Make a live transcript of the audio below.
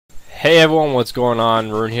Hey everyone, what's going on?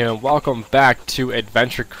 Rune here, and welcome back to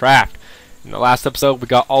Adventure Craft. In the last episode, we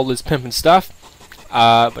got all this pimpin' stuff,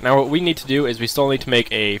 but now what we need to do is we still need to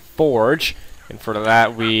make a forge, and for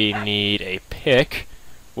that we need a pick,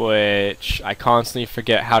 which I constantly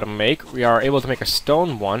forget how to make. We are able to make a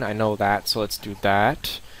stone one, I know that, so let's do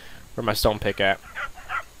that. Where's my stone pick at?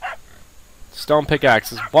 Stone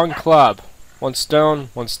pickaxe is one club, one stone,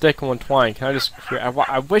 one stick, and one twine. Can I just create?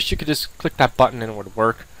 I wish you could just click that button and it would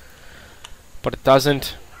work. But it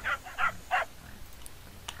doesn't.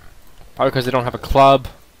 Probably because they don't have a club.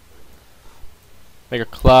 Make a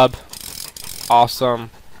club.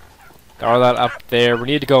 Awesome. Throw that up there. We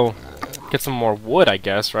need to go get some more wood, I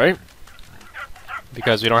guess, right?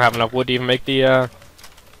 Because we don't have enough wood to even make the,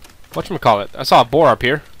 whatchamacallit. I saw a boar up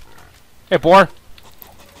here. Hey, boar.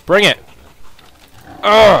 Bring it.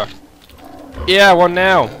 Ugh. Yeah, one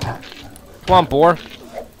now. Come on, boar.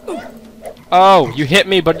 Oh, you hit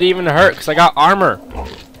me, but it didn't even hurt because I got armor.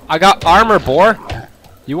 I got armor, boar.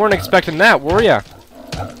 You weren't expecting that, were ya?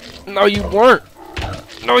 No, you weren't.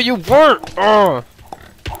 No, you weren't. Oh,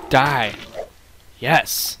 die.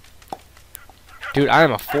 Yes. Dude, I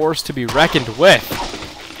am a force to be reckoned with.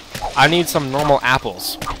 I need some normal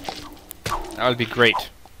apples. That would be great.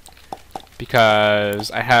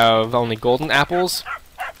 Because I have only golden apples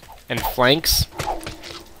and flanks.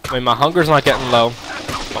 I mean, my hunger's not getting low.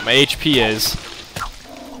 But my HP is.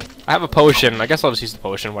 I have a potion. I guess I'll just use the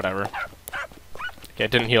potion, whatever. Okay,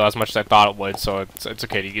 it didn't heal as much as I thought it would, so it's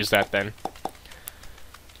okay to use that then.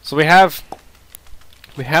 So we have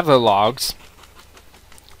the logs.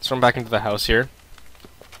 Let's run back into the house here.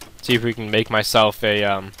 See if we can make myself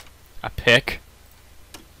a pick.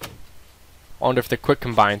 I wonder if the quick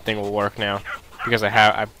combine thing will work now. Because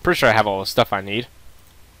I'm pretty sure I have all the stuff I need.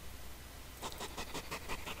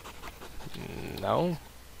 No.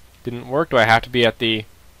 Didn't work. Do I have to be at the...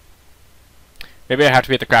 Maybe I have to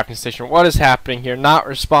be at the crafting station. What is happening here? Not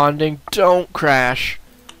responding. Don't crash.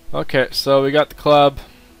 Okay, so we got the club.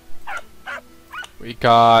 We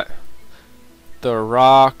got the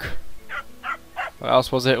rock. What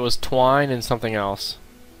else was it? It was twine and something else.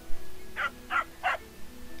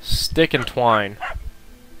 Stick and twine.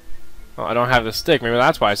 Oh, I don't have the stick. Maybe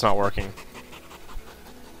that's why it's not working.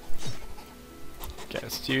 Okay,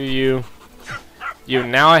 let's do you.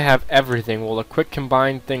 Now I have everything. Will the quick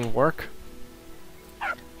combine thing work?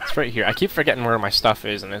 It's right here. I keep forgetting where my stuff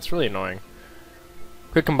is, and it's really annoying.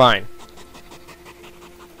 Quick combine.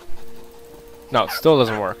 No, it still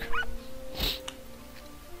doesn't work.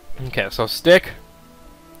 Okay, so stick.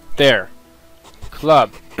 There.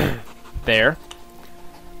 Club. There.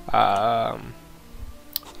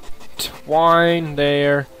 Twine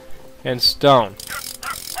there. And stone.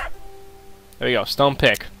 There we go. Stone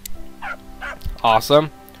pick. Awesome.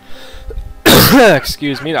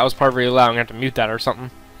 Excuse me, that was probably really loud. I'm gonna have to mute that or something.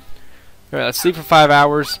 Alright, let's sleep for 5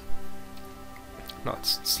 hours. No,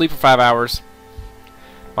 let's sleep for 5 hours.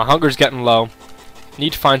 My hunger's getting low.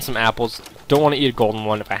 Need to find some apples. Don't want to eat a golden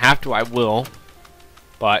one. If I have to, I will.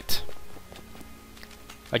 But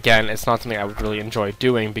again, it's not something I would really enjoy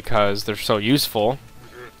doing because they're so useful.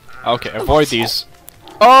 Okay, avoid these.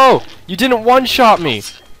 Oh! You didn't one-shot me!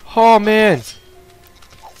 Oh, man!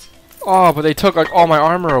 Oh, but they took like all my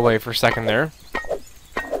armor away for a second there.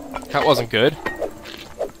 That wasn't good.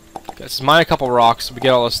 Let's mine a couple rocks so we get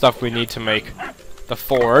all the stuff we need to make the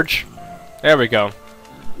forge. There we go.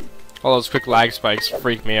 All those quick lag spikes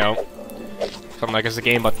freak me out. So I'm like, is the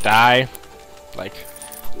game about to die? Like,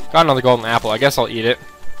 got another golden apple. I guess I'll eat it.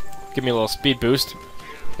 Give me a little speed boost.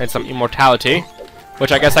 And some immortality.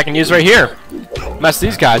 Which I guess I can use right here. Mess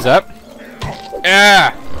these guys up.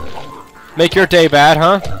 Yeah! Make your day bad,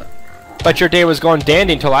 huh? Bet your day was going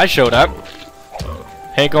dandy until I showed up.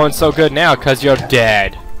 Ain't going so good now because you're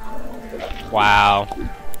dead. Wow.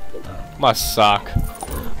 Must suck.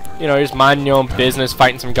 You know, you're just minding your own business,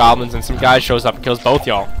 fighting some goblins, and some guy shows up and kills both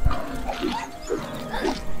y'all.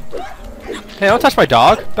 Hey, don't touch my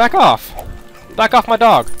dog. Back off. Back off my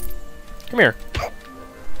dog. Come here.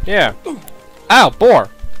 Yeah. Ow, boar.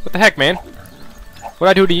 What the heck, man?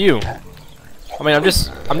 What'd I do to you? I mean, I'm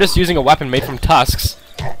just using a weapon made from tusks.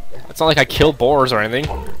 It's not like I kill boars or anything.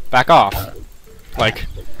 Back off. Like,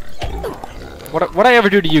 what'd I ever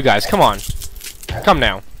do to you guys? Come on. Come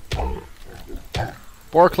now.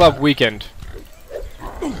 Boar Club weekend.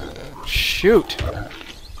 Shoot.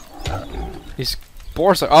 These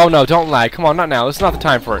boars are... Oh no, don't lag. Come on, not now. This is not the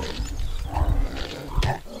time for it.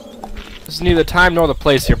 This is neither the time nor the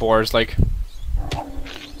place here, boars. Like...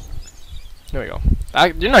 There we go.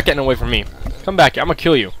 You're not getting away from me. Come back here. I'm gonna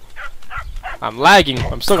kill you. I'm lagging.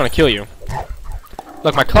 I'm still gonna kill you.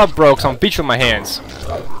 Look, my club broke, so I'm gonna beat you with my hands.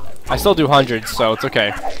 I still do hundreds, so it's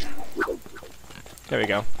okay. There we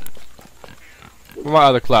go. My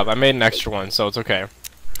other club, I made an extra one, so it's okay.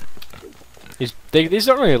 These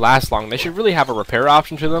don't really last long. They should really have a repair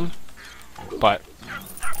option to them, but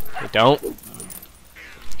they don't.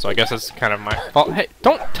 So I guess that's kind of my fault. Hey,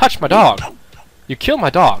 don't touch my dog! You killed my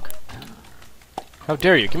dog. How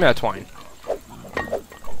dare you? Give me that twine.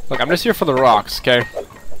 Look, I'm just here for the rocks, okay?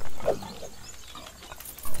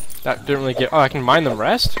 That didn't really get... Oh, I can mine them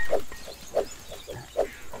rest?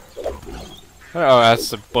 Oh,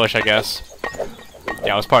 that's a bush, I guess.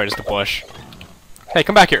 Yeah, it was probably just a bush. Hey,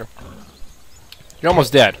 come back here. You're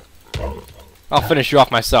almost dead. I'll finish you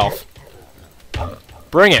off myself.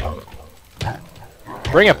 Bring it.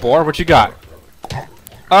 Bring it, boar. What you got?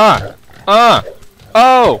 Oh!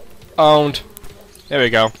 Owned. There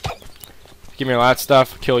we go. Give me all that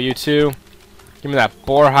stuff. Kill you too. Give me that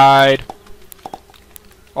boar hide.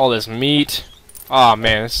 All this meat. Oh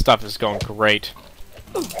man, this stuff is going great.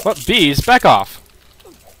 What? Bees? Back off.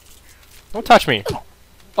 Don't touch me.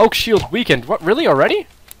 Oak shield weakened. What? Really? Already?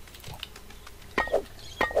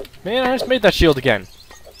 Man, I just made that shield again.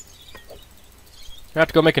 I have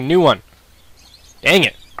to go make a new one. Dang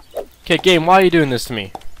it. Okay, game, why are you doing this to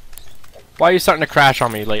me? Why are you starting to crash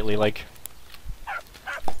on me lately? Like,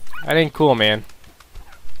 that ain't cool, man.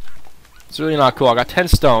 It's really not cool. I got 10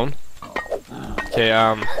 stone. Okay,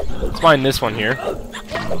 let's mine this one here.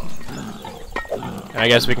 And I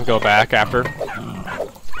guess we can go back after.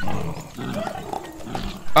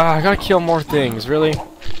 I gotta kill more things, really?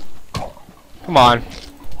 Come on.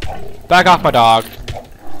 Back off my dog.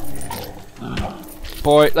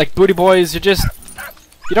 Boy, like, booty boys, you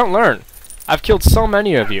don't learn. I've killed so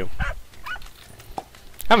many of you. I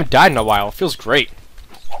haven't died in a while. It feels great.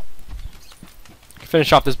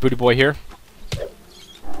 Finish off this booty boy here.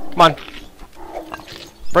 Come on.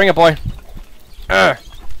 Bring it, boy.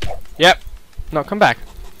 Yep. No, come back.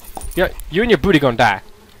 You and your booty gonna die.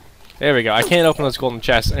 There we go. I can't open those golden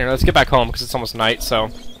chests. Anyway, let's get back home because it's almost night, so...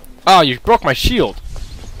 Oh, you broke my shield.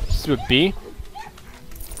 Stupid bee.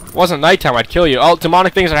 If it wasn't nighttime, I'd kill you. Oh,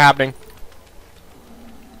 demonic things are happening.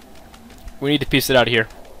 We need to piece it out of here.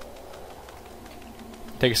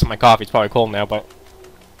 Take some of my coffee. It's probably cold now, but...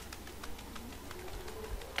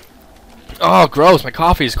 Oh, gross. My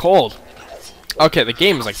coffee is cold. Okay, the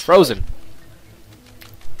game is like frozen.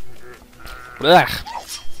 Ugh.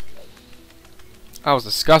 That was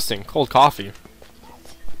disgusting. Cold coffee.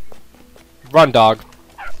 Run, dog.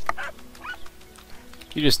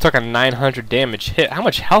 You just took a 900 damage hit. How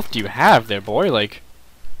much health do you have there, boy? Like,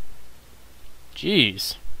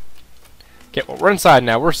 jeez. Okay, well, we're inside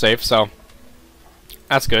now. We're safe, so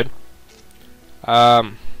that's good.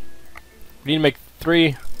 We need to make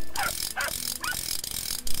 3.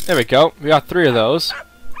 There we go. We got 3 of those.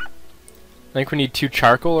 I think we need 2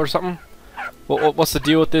 charcoal or something. What's the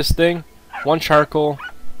deal with this thing? 1 charcoal.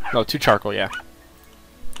 No, 2 charcoal, yeah.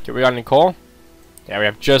 Okay, we got any coal? Yeah, we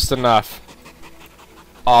have just enough.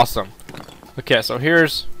 Awesome. Okay, so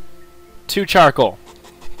here's 2 charcoal.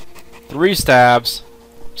 3 slabs,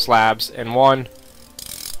 and 1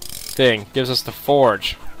 thing. Gives us the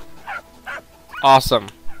forge. Awesome.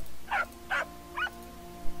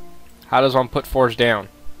 How does one put forge down?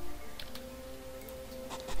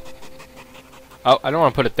 Oh, I don't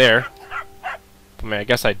want to put it there. I mean, I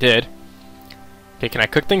guess I did. Okay, can I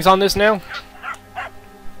cook things on this now?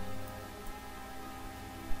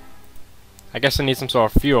 I guess I need some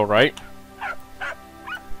sort of fuel, right?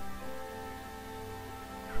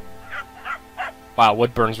 Wow,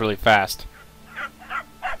 wood burns really fast.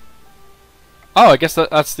 Oh, I guess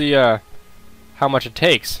that's the, how much it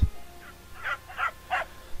takes.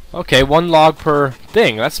 Okay, 1 log per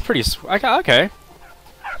thing. That's pretty okay.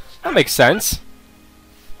 That makes sense.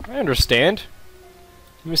 I understand.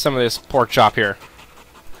 Give me some of this pork chop here.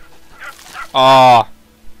 Oh,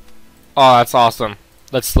 that's awesome.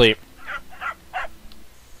 Let's sleep.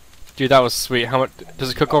 Dude, that was sweet. How much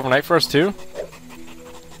does it cook overnight for us too?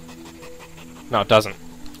 No, it doesn't.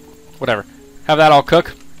 Whatever. Have that all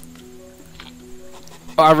cook.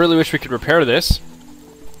 Oh, I really wish we could repair this.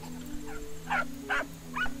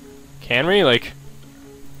 Can we? Like...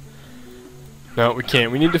 No, we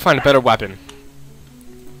can't. We need to find a better weapon.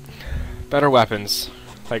 Better weapons.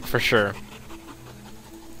 Like, for sure.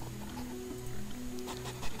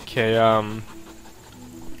 Okay, I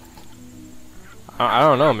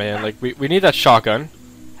don't know, man. Like, we need that shotgun.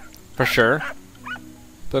 For sure.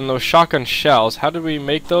 Then those shotgun shells, how did we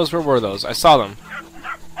make those? Where were those? I saw them.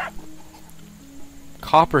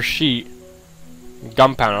 Copper sheet.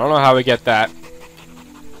 Gunpowder. I don't know how we get that.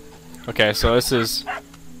 Okay, so this is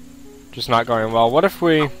just not going well. What if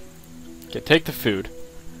we... Okay, take the food.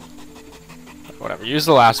 Whatever. Use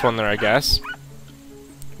the last one there, I guess.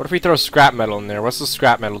 What if we throw scrap metal in there? What's the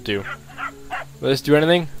scrap metal do? Will this do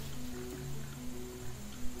anything?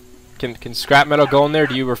 Can scrap metal go in there?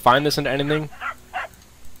 Do you refine this into anything?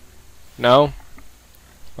 No?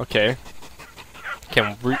 Okay.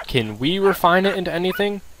 Can we refine it into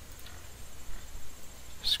anything?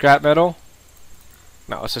 Scrap metal?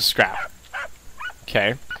 No, it's just scrap.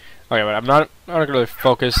 Okay. Okay, but I'm not gonna really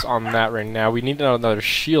focus on that right now. We need another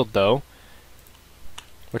shield though,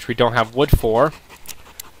 which we don't have wood for.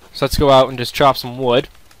 So let's go out and just chop some wood.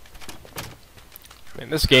 Man,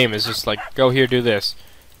 this game is just like, go here, do this.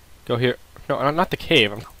 Go here. No, not the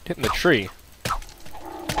cave. I'm hitting the tree.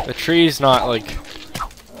 The tree's not like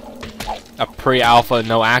a pre-alpha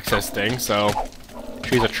no access thing, so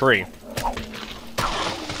tree's a tree.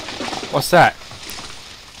 What's that?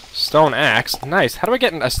 Stone axe. Nice. How do I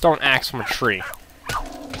get a stone axe from a tree?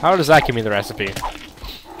 How does that give me the recipe?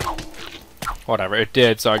 Whatever, it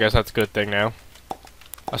did, so I guess that's a good thing now.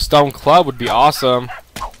 A stone club would be awesome.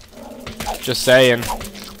 Just saying.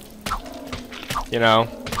 You know.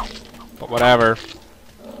 But whatever.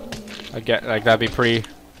 I get like that'd be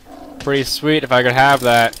pretty sweet if I could have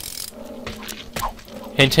that.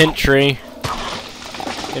 Hint hint tree.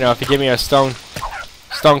 You know, if you give me a stone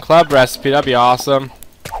club recipe, that'd be awesome.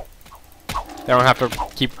 I don't have to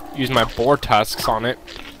keep using my boar tusks on it.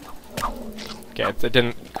 Okay, it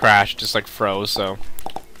didn't crash, just like froze, so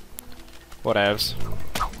whatevs.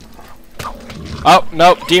 Oh,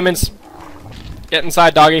 nope, demons. Get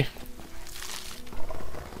inside, doggy.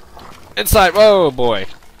 Inside, whoa, boy.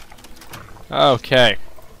 Okay.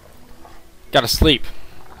 Gotta sleep.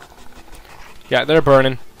 Yeah, they're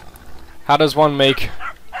burning. How does one make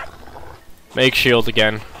shield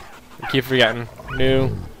again? I keep forgetting.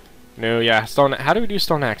 New, yeah, stone. How do we do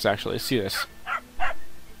stone axe, actually? Let's see this.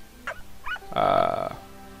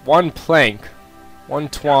 One plank, one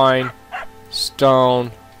twine,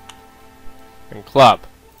 stone, and club.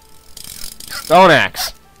 Stone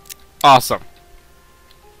axe. Awesome.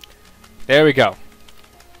 There we go.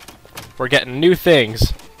 We're getting new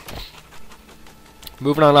things.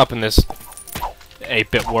 Moving on up in this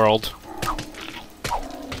 8-bit world.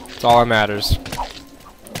 That's all that matters.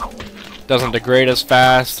 Doesn't degrade as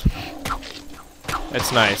fast.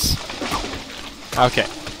 It's nice. Okay.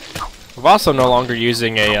 We're also no longer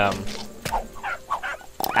using a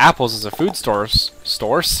apples as a food source,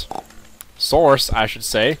 I should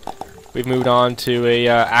say. We've moved on to a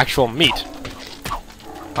actual meat.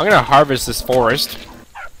 I'm gonna harvest this forest.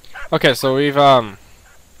 Okay, so we've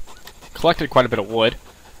collected quite a bit of wood.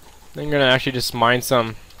 I'm gonna actually just mine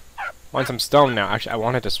some stone now. Actually, I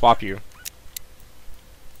wanted to swap you.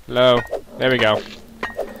 Hello. There we go.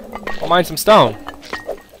 I'll mine some stone.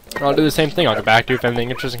 I'll do the same thing. I'll get back to you if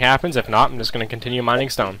anything interesting happens. If not, I'm just gonna continue mining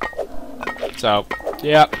stone. So,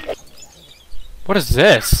 yeah. What is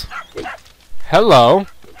this? Hello.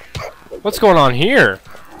 What's going on here?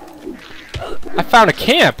 I found a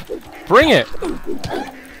camp. Bring it.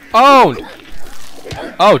 Oh.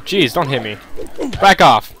 Oh, jeez, don't hit me. Back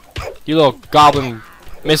off, you little goblin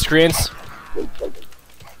miscreants.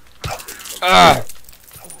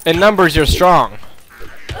 In numbers, you're strong.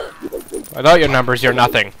 Without your numbers, you're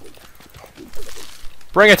nothing.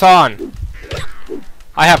 Bring it on.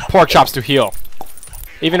 I have pork chops to heal.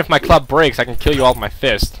 Even if my club breaks, I can kill you all with my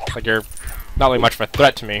fist. Like, you're not really much of a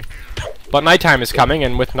threat to me. But nighttime is coming,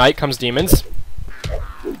 and with night comes demons.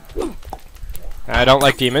 I don't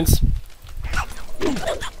like demons.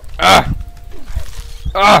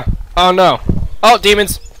 Oh no. Oh,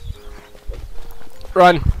 demons.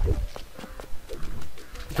 Run.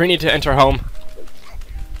 We need to enter home.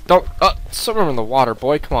 Don't. Swim in the water,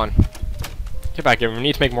 boy. Come on. Get back here. We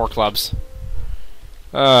need to make more clubs.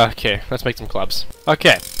 Okay. Let's make some clubs.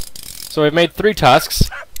 Okay. So we've made 3 tusks.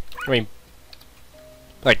 I mean,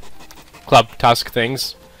 like, club tusk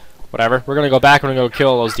things. Whatever. We're gonna go back and we're gonna go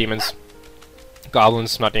kill those demons.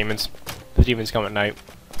 Goblins, not demons. The demons come at night.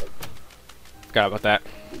 Forgot about that.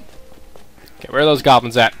 Okay, where are those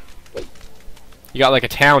goblins at? You got like a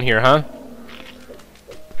town here, huh?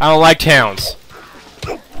 I don't like towns.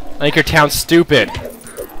 I think your town's stupid.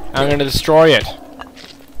 I'm gonna destroy it.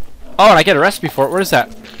 Oh, and I get a recipe for it. What is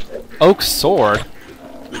that? Oak sword.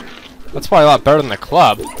 That's probably a lot better than the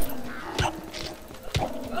club.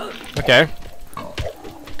 Okay.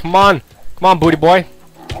 Come on. Come on, booty boy.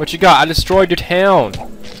 What you got? I destroyed your town.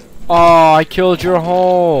 Oh, I killed your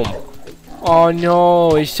home. Oh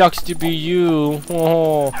no, it sucks to be you.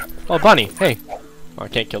 Oh, bunny. Hey. Oh, I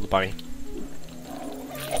can't kill the bunny.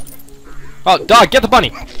 Oh, dog, get the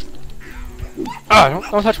bunny.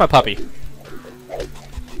 Don't touch my puppy.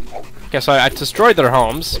 Okay, so I destroyed their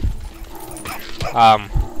homes. I'm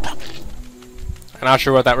not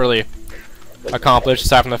sure what that really accomplished,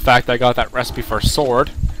 aside from the fact that I got that recipe for a sword,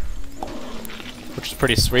 which is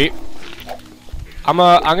pretty sweet. I'm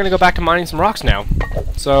gonna go back to mining some rocks now.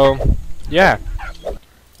 So, yeah.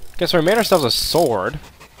 Guess we made ourselves a sword.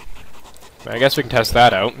 I guess we can test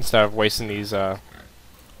that out instead of wasting these our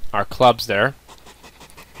clubs there.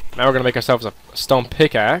 Now we're gonna make ourselves a stone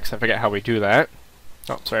pickaxe. I forget how we do that.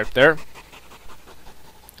 Oh, it's right up there.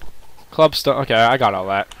 Club stone. Okay, I got all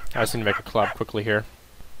that. I just need to make a club quickly here.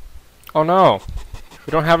 Oh no,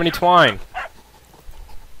 we don't have any twine.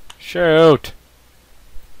 Shoot.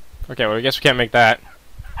 Okay, well I guess we can't make that.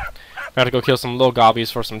 We have to go kill some little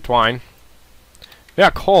gobbies for some twine. We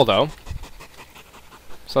got coal though.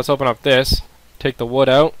 So let's open up this, take the wood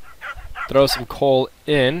out, throw some coal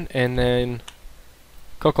in, and then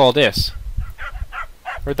cook all this.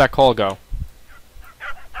 Where'd that coal go?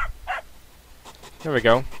 There we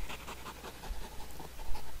go.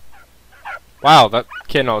 Wow, that...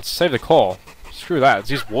 Okay, no, let's save the coal. Screw that,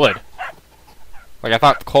 let's use wood. Like, I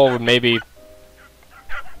thought coal would maybe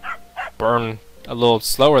burn a little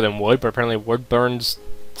slower than wood, but apparently wood burns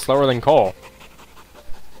slower than coal.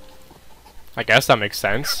 I guess that makes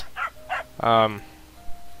sense.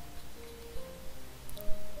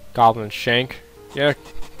 Goblin shank. Yeah.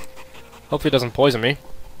 Hopefully it doesn't poison me.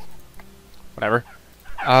 Whatever.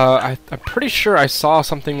 I'm pretty sure I saw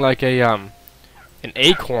something like a, an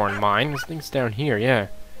acorn mine. This thing's down here, yeah.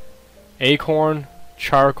 Acorn,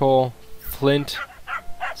 charcoal, flint,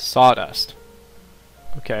 sawdust.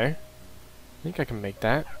 Okay. I think I can make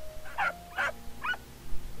that.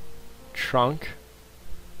 Trunk.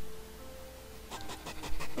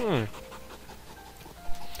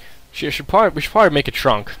 We should probably make a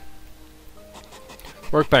trunk.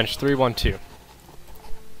 Workbench 312.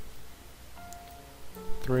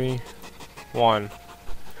 3, 1. I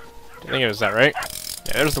think it was that, right?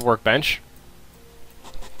 Yeah, there's the workbench.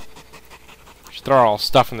 Should throw all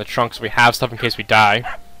stuff in the trunk so we have stuff in case we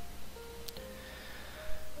die.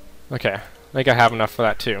 Okay, I think I have enough for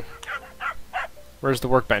that too. Where's the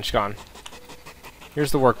workbench gone?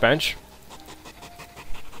 Here's the workbench.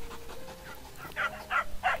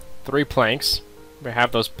 3 planks. We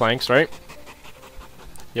have those planks, right?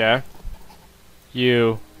 Yeah.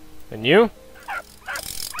 You. And you?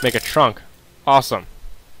 Make a trunk. Awesome.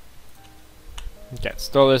 Okay, let's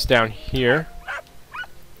throw this down here.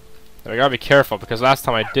 Now we gotta be careful because last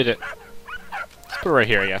time I did it... Let's put it right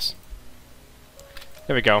here, I guess.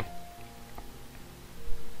 There we go.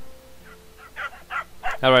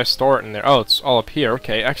 How do I store it in there? Oh, it's all up here.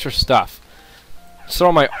 Okay, extra stuff. Let's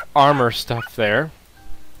throw my armor stuff there.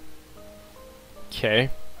 Okay.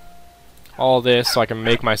 All this so I can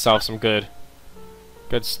make myself some good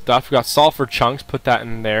stuff. We got sulfur chunks, put that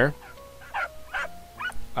in there.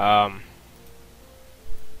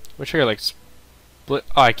 Wish I could like split.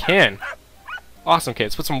 Oh, I can. Awesome. Okay,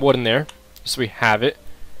 let's put some wood in there so we have it.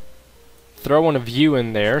 Throw one of you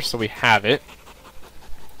in there so we have it.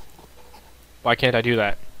 Why can't I do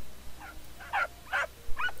that?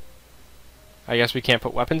 I guess we can't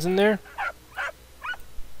put weapons in there?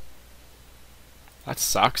 That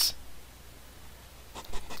sucks.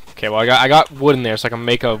 Okay, well I got wood in there so I can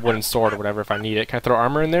make a wooden sword or whatever if I need it. Can I throw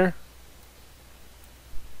armor in there?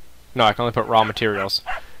 No, I can only put raw materials.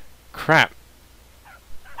 Crap.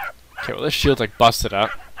 Okay, well this shield's like busted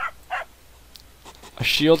up. A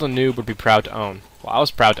shield a noob would be proud to own. Well, I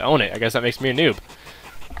was proud to own it. I guess that makes me a noob.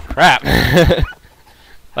 Crap.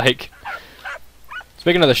 Like, let's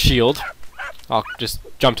make another shield. I'll just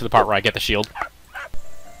jump to the part where I get the shield.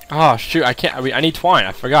 Oh shoot, I can't. I need twine.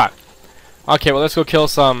 I forgot. Okay, well let's go kill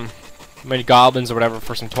some maybe goblins or whatever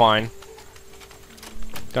for some twine.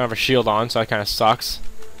 Don't have a shield on, so that kind of sucks.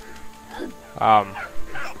 Oh,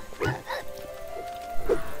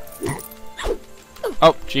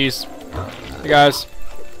 jeez. Hey guys.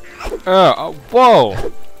 Oh,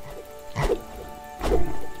 whoa.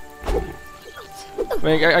 I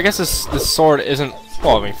mean, I guess this sword isn't.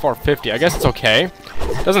 Well, I mean, 450. I guess it's okay.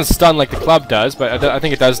 It doesn't stun like the club does, but I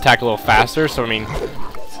think it does attack a little faster. So I mean,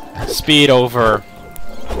 speed over,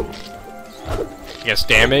 I guess,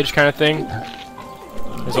 damage kind of thing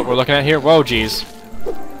is what we're looking at here. Whoa, jeez.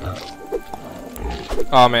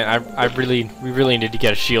 Oh man, we really need to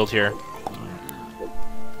get a shield here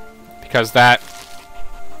because that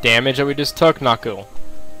damage that we just took, not cool.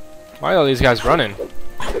 Why are all these guys running?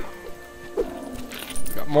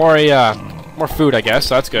 Got more food, I guess.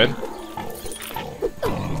 So that's good.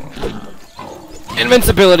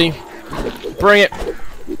 Invincibility. Bring it.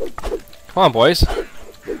 Come on, boys.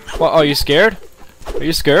 Well, oh, you scared? Are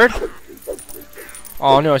you scared?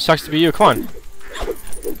 Oh no, it sucks to be you. Come on.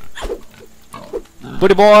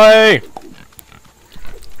 Booty boy!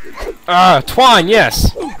 Ah, twine,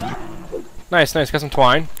 yes! Nice, nice, got some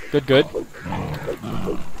twine. Good, good.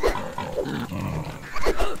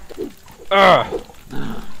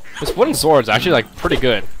 This wooden sword's actually, like, pretty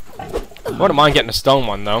good. I wouldn't mind getting a stone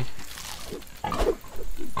one, though.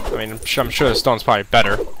 I mean, I'm sure the stone's probably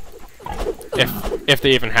better. If they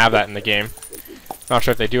even have that in the game. Not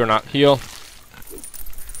sure if they do or not. Heal.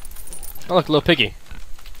 Oh, look, a little piggy.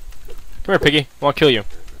 Come here, piggy. I want to kill you.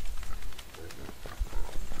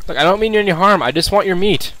 Look, I don't mean you any harm. I just want your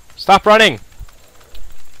meat. Stop running.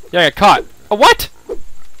 Yeah, I got caught. Oh, what?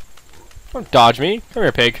 Don't dodge me. Come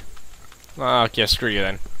here, pig. Oh, okay, screw you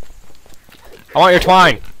then. I want your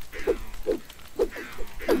twine.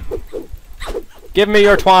 Give me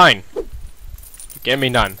your twine. Give me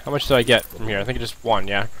none. How much did I get from here? I think just one,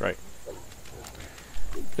 yeah? Right.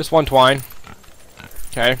 Just one twine.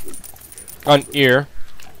 Okay. An ear.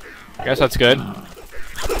 I guess that's good.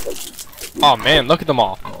 Oh man, look at them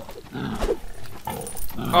all.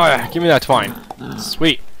 Oh yeah, give me that twine.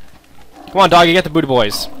 Sweet. Come on, doggy, get the booty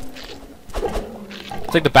boys.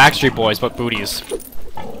 It's like the Backstreet Boys, but booties.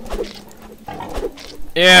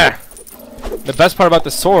 Yeah. The best part about the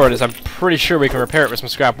sword is I'm pretty sure we can repair it with some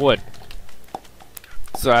scrap wood.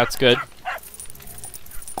 So that's good.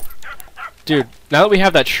 Dude, now that we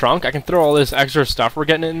have that trunk, I can throw all this extra stuff we're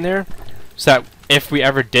getting in there, so that if we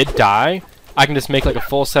ever did die, I can just make like a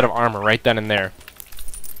full set of armor right then and there.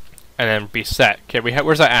 And then be set. Okay,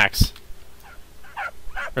 where's that axe?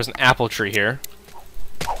 There's an apple tree here.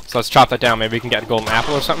 So let's chop that down. Maybe we can get a golden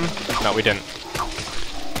apple or something? No, we didn't.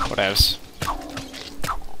 Whatevs.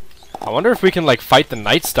 I wonder if we can, like, fight the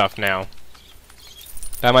night stuff now.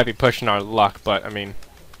 That might be pushing our luck, but, I mean...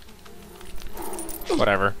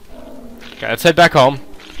 whatever. Okay, let's head back home.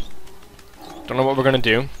 Don't know what we're gonna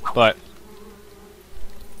do, but...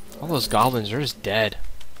 all those goblins are just dead.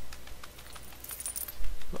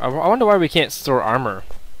 I wonder why we can't store armor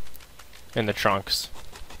in the trunks.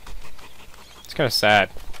 It's kind of sad.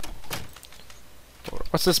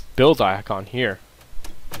 What's this build icon here?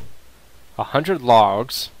 100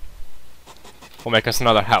 logs will make us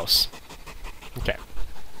another house. Okay.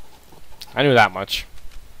 I knew that much.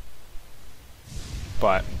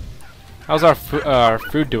 But how's our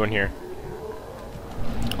food doing here?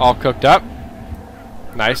 All cooked up.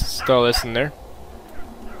 Nice. Throw this in there.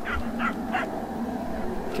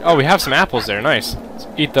 Oh, we have some apples there. Nice. Let's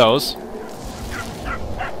eat those.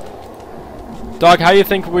 Dog, how do you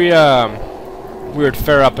think we would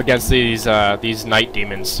fare up against these night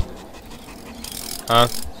demons? Huh?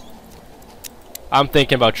 I'm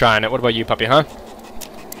thinking about trying it. What about you, puppy, huh?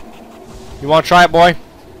 You want to try it, boy?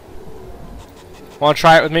 Want to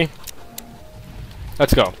try it with me?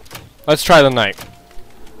 Let's go. Let's try the night.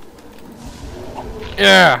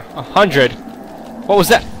 Yeah, 100. What was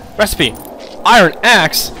that? Recipe. Iron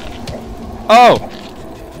axe. Oh.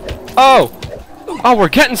 Oh. Oh, we're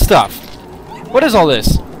getting stuff. What is all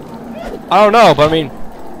this? I don't know, but I mean,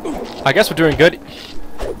 I guess we're doing good.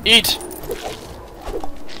 Eat.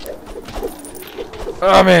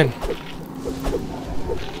 Oh man.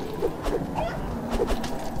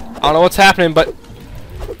 I don't know what's happening, but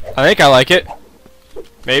I think I like it.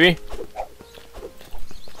 Maybe.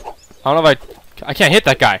 I don't know if I can't hit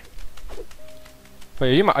that guy.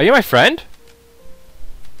 Wait, are you my friend?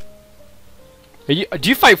 Do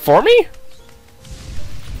you fight for me?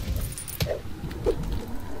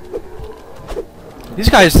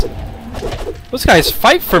 Those guys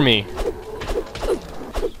fight for me.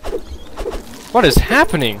 What is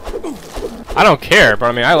happening? I don't care, but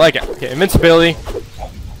I mean, I like it. Okay, invincibility.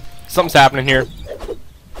 Something's happening here.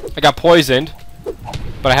 I got poisoned,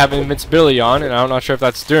 but I have invincibility on, and I'm not sure if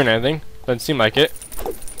that's doing anything. Doesn't seem like it.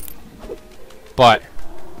 But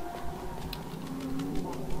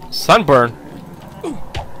sunburn.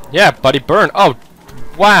 Yeah, buddy, burn. Oh,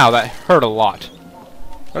 wow, that hurt a lot.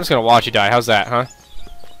 I'm just gonna watch you die. How's that, huh?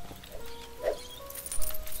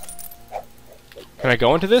 Can I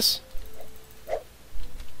go into this?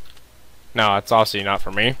 No, it's obviously not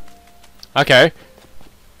for me. Okay.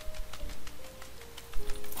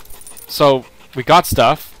 So, we got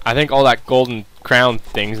stuff. I think all that golden crown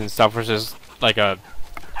things and stuff was just like a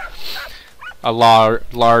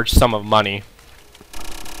large sum of money.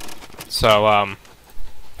 So,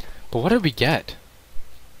 but what did we get?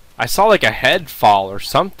 I saw like a head fall or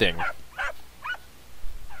something. I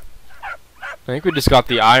think we just got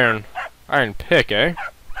the iron pick, eh?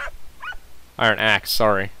 Iron axe,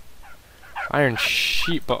 sorry. Iron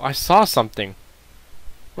sheep, but I saw something.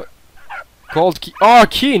 What? Gold key. Oh,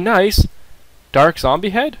 key, nice. Dark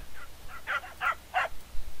zombie head?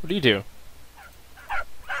 What do you do?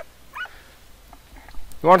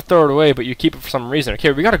 You want to throw it away, but you keep it for some reason.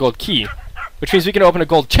 Okay, we got a gold key, which means we can open a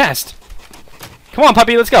gold chest. Come on,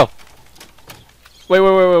 puppy, let's go. Wait.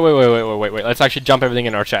 Let's actually jump everything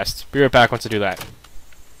in our chest. Be right back once I do that.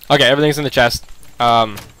 Okay, everything's in the chest.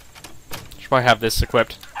 Should probably have this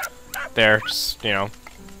equipped. There, just, you know,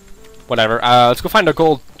 whatever. Let's go find a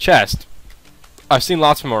gold chest. I've seen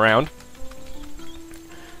lots of them around.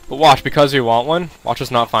 But watch, because you want one, watch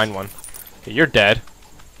us not find one. Okay, you're dead.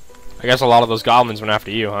 I guess a lot of those goblins went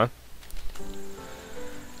after you,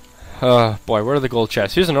 huh? Boy, where are the gold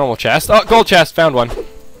chests? Here's a normal chest. Oh, gold chest! Found one.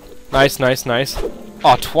 Nice.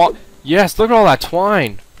 Oh, yes, look at all that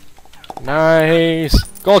twine. Nice.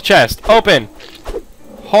 Gold chest, open!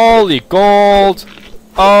 Holy gold!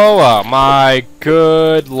 Oh, my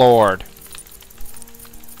good lord.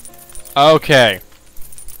 Okay.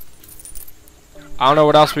 I don't know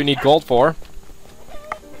what else we need gold for.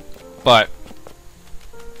 But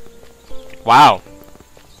wow.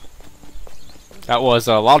 That was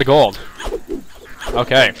a lot of gold.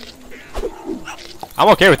 Okay. I'm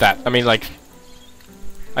okay with that. I mean, like,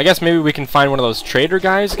 I guess maybe we can find one of those trader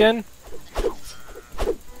guys again.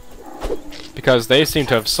 Because they seem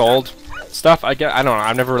to have sold stuff. I don't know.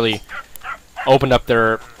 I've never really opened up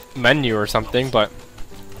their menu or something, but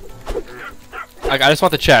I just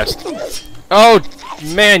want the chest. Oh,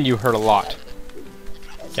 man, you hurt a lot.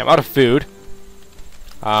 Yeah, I'm out of food.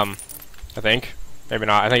 I think. Maybe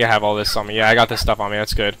not. I think I have all this on me. Yeah, I got this stuff on me.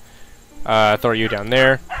 That's good. Throw you down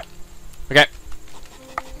there. Okay.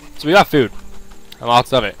 So we got food. And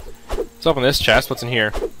lots of it. Let's open this chest. What's in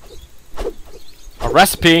here? A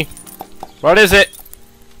recipe. What is it?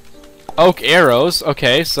 Oak arrows.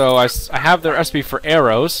 Okay, so I have the recipe for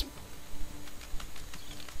arrows.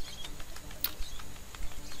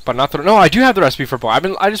 But not the... No, I do have the recipe for bow.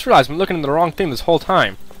 I just realized I'm looking at the wrong thing this whole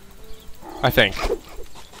time. I think.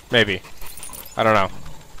 Maybe. I don't know.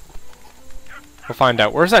 We'll find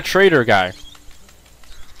out. Where's that trader guy?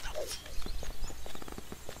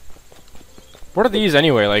 What are these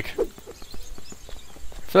anyway? Like, I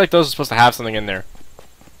feel like those are supposed to have something in there.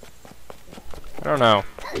 I don't know.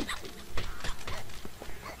 I'm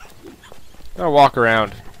gonna walk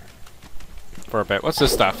around for a bit. What's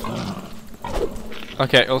this stuff?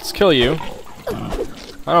 Okay, let's kill you. I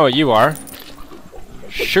don't know what you are.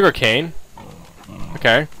 Sugarcane.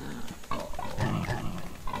 Okay.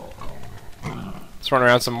 Let's run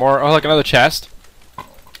around some more. Oh, look, another chest.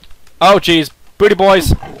 Oh, jeez. Booty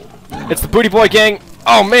boys. It's the booty boy gang.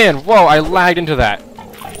 Oh, man. Whoa, I lagged into that.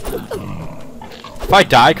 If I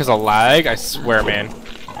die because of lag, I swear, man,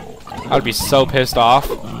 I would be so pissed off.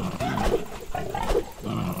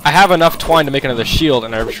 I have enough twine to make another shield,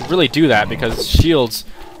 and I should really do that because shields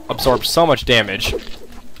absorb so much damage.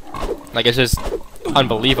 Like, it's just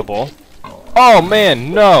unbelievable. Oh,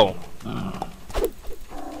 man, no!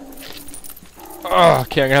 Oh,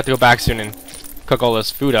 okay, I'm gonna have to go back soon and cook all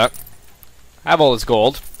this food up. I have all this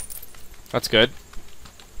gold. That's good.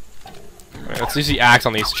 Right, let's use the axe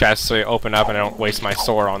on these chests so they open up and I don't waste my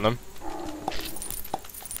sword on them.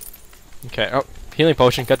 Okay, oh, healing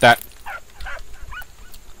potion, get that.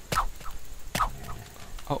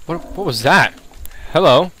 Oh, what was that?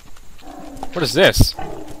 Hello? What is this? I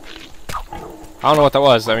don't know what that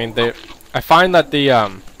was. I mean, I find that they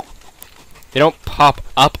don't pop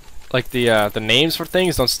up, like the names for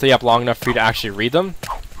things don't stay up long enough for you to actually read them.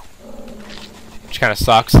 Which kind of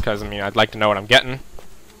sucks, because, I mean, I'd like to know what I'm getting.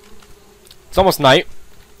 It's almost night.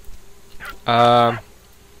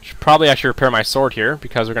 Should probably actually repair my sword here,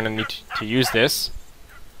 because we're going to need to use this.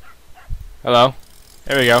 Hello?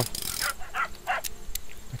 There we go.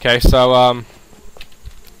 Okay, so,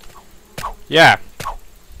 yeah.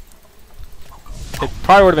 It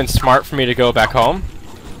probably would have been smart for me to go back home.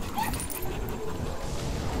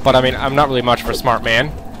 But, I mean, I'm not really much of a smart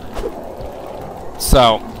man.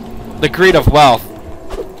 So, the greed of wealth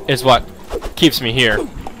is what keeps me here.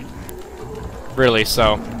 Really,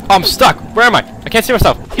 so... Oh, I'm stuck! Where am I? I can't see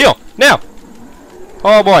myself! Heal! Now!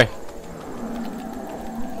 Oh, boy.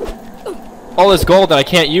 All this gold that I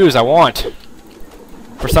can't use, I want.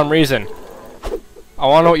 For some reason. I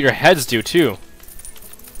want to know what your heads do, too.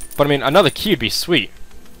 But, I mean, another key would be sweet.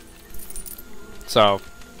 So...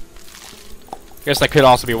 I guess that could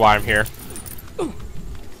also be why I'm here.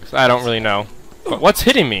 'Cause I don't really know. But what's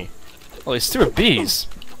hitting me? Well, these stupid bees.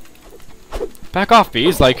 Back off,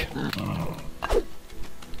 bees. Like...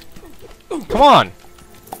 Come on!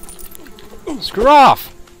 Screw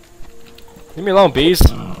off! Leave me alone, bees.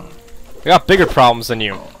 I got bigger problems than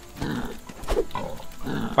you.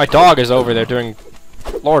 My dog is over there doing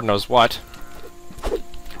Lord knows what.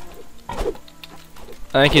 I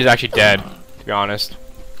think he's actually dead, to be honest.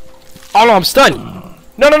 Oh no, I'm stunned!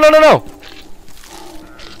 No, no, no, no, no!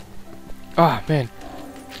 Oh, man.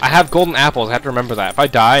 I have golden apples. I have to remember that. If I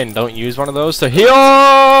die and don't use one of those to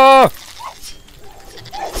heal...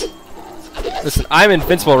 Listen, I'm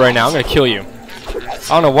invincible right now. I'm gonna kill you. I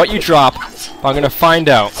don't know what you drop, but I'm gonna find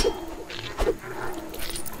out.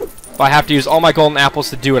 If I have to use all my golden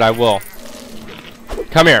apples to do it, I will.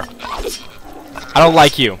 Come here. I don't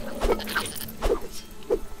like you.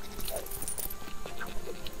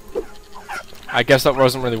 I guess that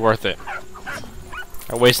wasn't really worth it.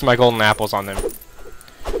 I wasted my golden apples on them.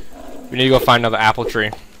 We need to go find another apple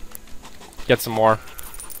tree. Get some more.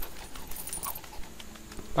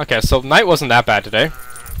 Okay, so night wasn't that bad today.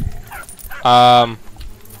 No,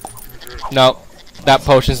 that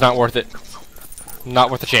potion's not worth it. Not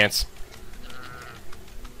worth a chance.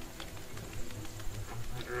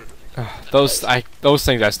 Those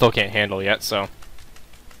things I still can't handle yet, so.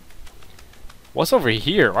 What's over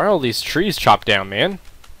here? Why are all these trees chopped down, man?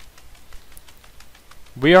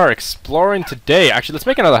 We are exploring today. Actually, let's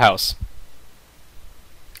make another house.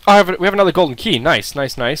 Oh, we have another golden key. Nice,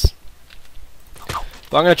 nice, nice.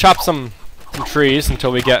 Well, I'm gonna chop some trees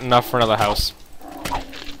until we get enough for another house.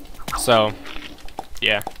 So,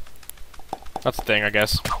 yeah. That's the thing, I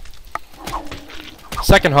guess.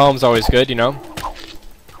 Second home's always good, you know.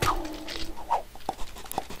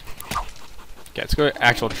 Okay, let's go to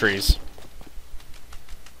actual trees.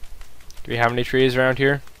 Do we have any trees around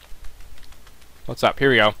here? What's up? Here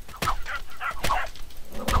we go.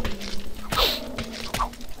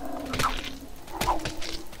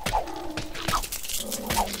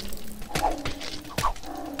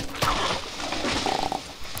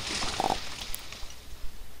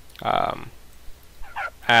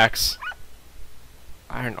 Axe.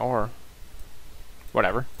 Iron ore.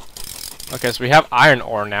 Whatever. Okay, so we have iron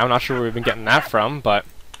ore now. Not sure where we've been getting that from, but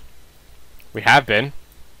we have been.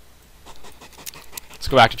 Let's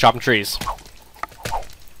go back to chopping trees.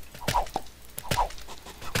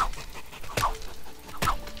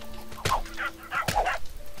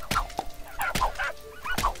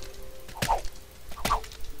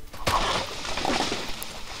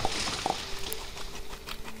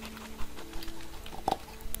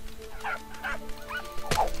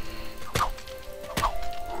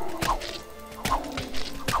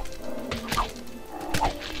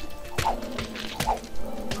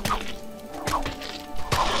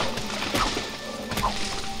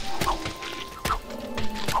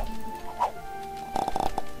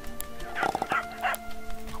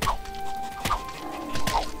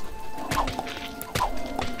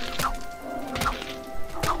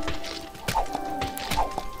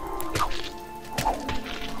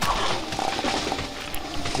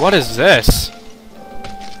 What is this?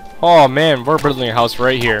 Oh man, we're building a house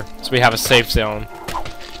right here, so we have a safe zone.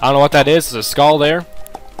 I don't know what that is. There's a skull there,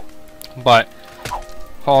 but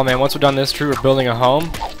oh man, once we're done this tree, we're building a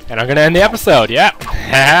home, and I'm gonna end the episode. Yeah,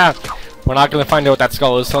 we're not gonna find out what that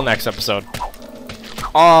skull is till next episode.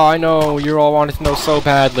 Oh, I know you all wanted to know so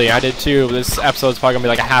badly. I did too. This episode's probably gonna be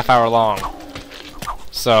like a half-hour long,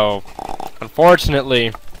 so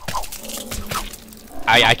unfortunately,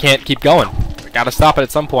 I can't keep going. Gotta stop it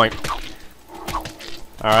at some point.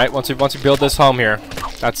 Alright, once we build this home here,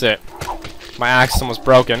 that's it. My axe is almost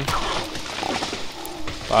broken.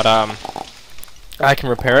 But I can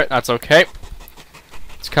repair it, that's okay.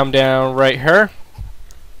 Let's come down right here.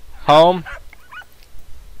 Home.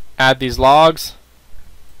 Add these logs.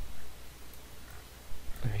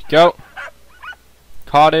 There we go.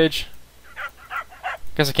 Cottage.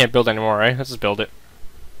 Guess I can't build anymore, right? Let's just build it.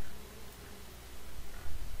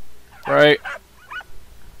 Right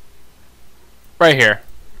here.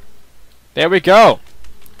 There we go.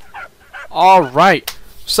 Alright.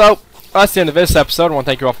 So, that's the end of this episode. I want to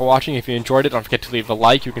thank you all for watching. If you enjoyed it, don't forget to leave a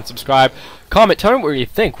like. You can subscribe. Comment. Tell me what you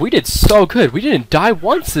think. We did so good. We didn't die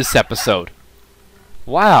once this episode.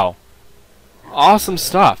 Wow. Awesome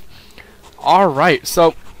stuff. Alright.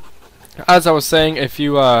 So, as I was saying, if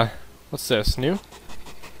you, what's this? New?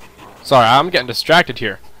 Sorry, I'm getting distracted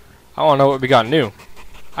here. I want to know what we got new.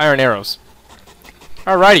 Iron arrows.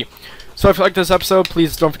 Alrighty. So if you like this episode,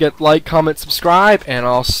 please don't forget to like, comment, subscribe, and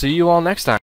I'll see you all next time.